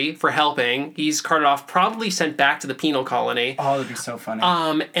glory for helping. He's carted off, probably sent back to the penal colony. Oh, that'd be so funny.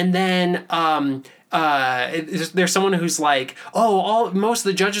 And then there's someone who's like, most of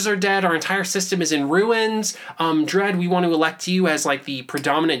the judges are dead, our entire system is in ruins, Dredd, we want to elect you as like the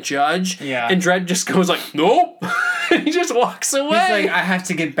predominant judge. Yeah. And Dredd just goes like, nope. And he just walks away. He's like, I have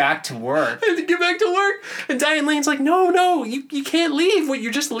to get back to work. I have to get back to work. And Diane Lane's like, no, you can't leave. What,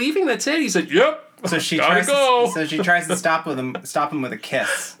 you're just leaving, that's it? He said, yep. So she tries to stop him with a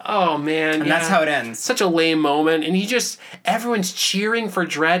kiss. Oh man. And that's how it ends. Such a lame moment. And everyone's cheering for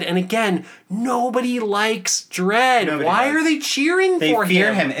Dredd. And again, nobody likes Dredd. Why are they cheering for him? They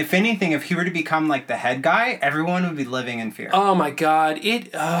fear him. If anything, if he were to become like the head guy, everyone would be living in fear. Oh my God.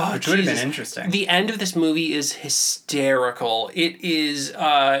 Which would have been interesting. The end of this movie is hysterical. It is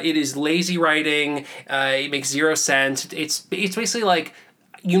lazy writing. It makes zero sense. It's basically like,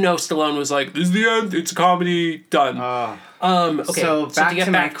 Stallone was like, this is the end, it's a comedy, done. Okay, so to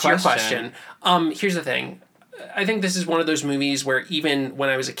get back to your question, here's the thing. I think this is one of those movies where even when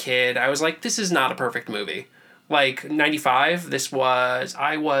I was a kid, I was like, this is not a perfect movie. Like, 95,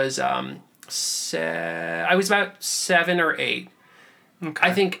 I was about 7 or 8. Okay.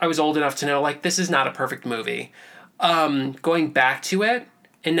 I think I was old enough to know, like, this is not a perfect movie. Going back to it,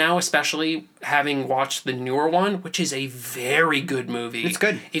 and now especially having watched the newer one, which is a very good movie. It's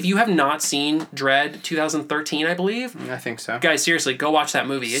good. If you have not seen Dredd 2013, I believe. I think so. Guys, seriously, go watch that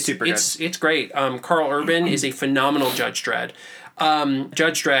movie. It's super good. It's great. Carl Urban is a phenomenal Judge Dredd.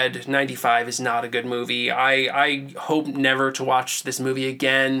 Judge Dredd 95 is not a good movie. I hope never to watch this movie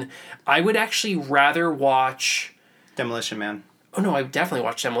again. I would actually rather watch Demolition Man. Oh no, I definitely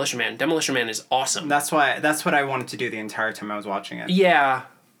watched Demolition Man. Demolition Man is awesome. That's what I wanted to do the entire time I was watching it. Yeah.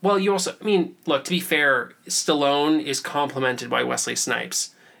 Well, you also, I mean, look, to be fair, Stallone is complimented by Wesley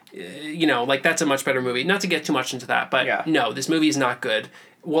Snipes. Like, that's a much better movie. Not to get too much into that, but no, this movie is not good.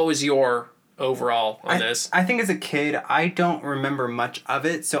 What was your overall on this? I think as a kid, I don't remember much of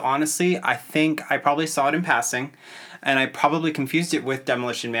it. So honestly, I think I probably saw it in passing. And I probably confused it with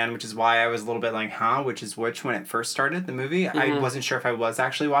Demolition Man, which is why I was a little bit like, which is which when it first started, the movie. Mm-hmm. I wasn't sure if I was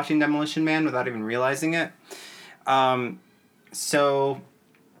actually watching Demolition Man without even realizing it. So,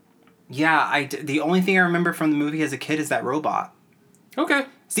 yeah, the only thing I remember from the movie as a kid is that robot. Okay.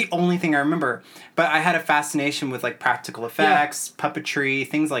 It's the only thing I remember. But I had a fascination with, like, practical effects, puppetry,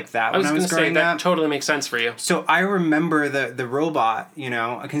 things like that when I was growing up. That totally makes sense for you. So I remember the robot,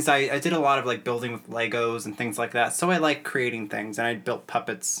 because I did a lot of, like, building with Legos and things like that. So I like creating things, and I built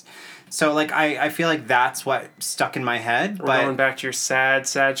puppets. So, like, I feel like that's what stuck in my head. We're going back to your sad,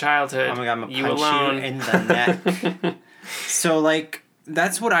 sad childhood. Oh, my God, I'm going to punch you in the neck. So, like,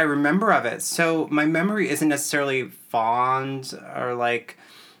 that's what I remember of it. So my memory isn't necessarily fond or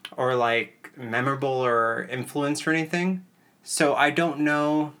memorable or influenced or anything. So I don't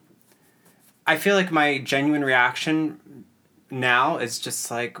know. I feel like my genuine reaction now is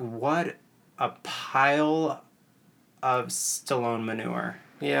just like, what a pile of Stallone manure.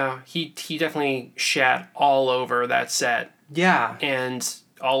 Yeah, he definitely shat all over that set. Yeah. And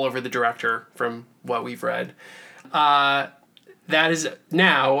all over the director from what we've read. That is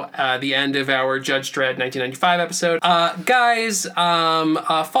now the end of our Judge Dredd 1995 episode. Guys,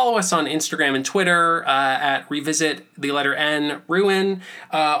 follow us on Instagram and Twitter at Revisit the letter N Ruin.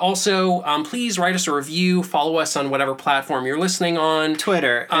 Also, please write us a review. Follow us on whatever platform you're listening on.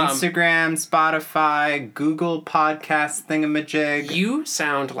 Twitter, Instagram, Spotify, Google Podcast thingamajig. You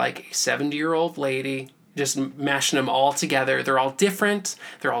sound like a 70-year-old lady. Just mashing them all together. They're all different.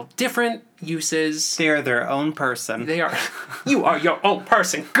 They're all different uses. They are their own person. They are. You are your own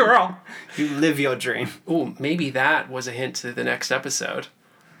person, girl. You live your dream. Ooh, maybe that was a hint to the next episode.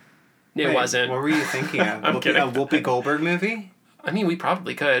 It wasn't. What were you thinking of? I'm kidding. A Whoopi Goldberg movie? I mean, we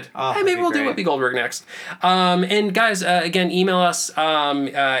probably could. Oh, hey, maybe we'll do Whoopi Goldberg next. And guys, again, email us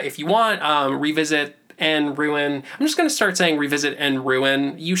if you want. Revisit and Ruin. I'm just going to start saying Revisit and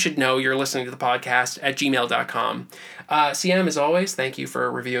Ruin. You should know you're listening to the podcast at gmail.com. CM, as always, thank you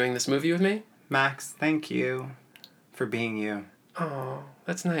for reviewing this movie with me. Max, thank you for being you. Oh,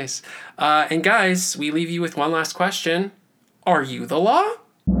 that's nice. And guys, we leave you with one last question. Are you the law?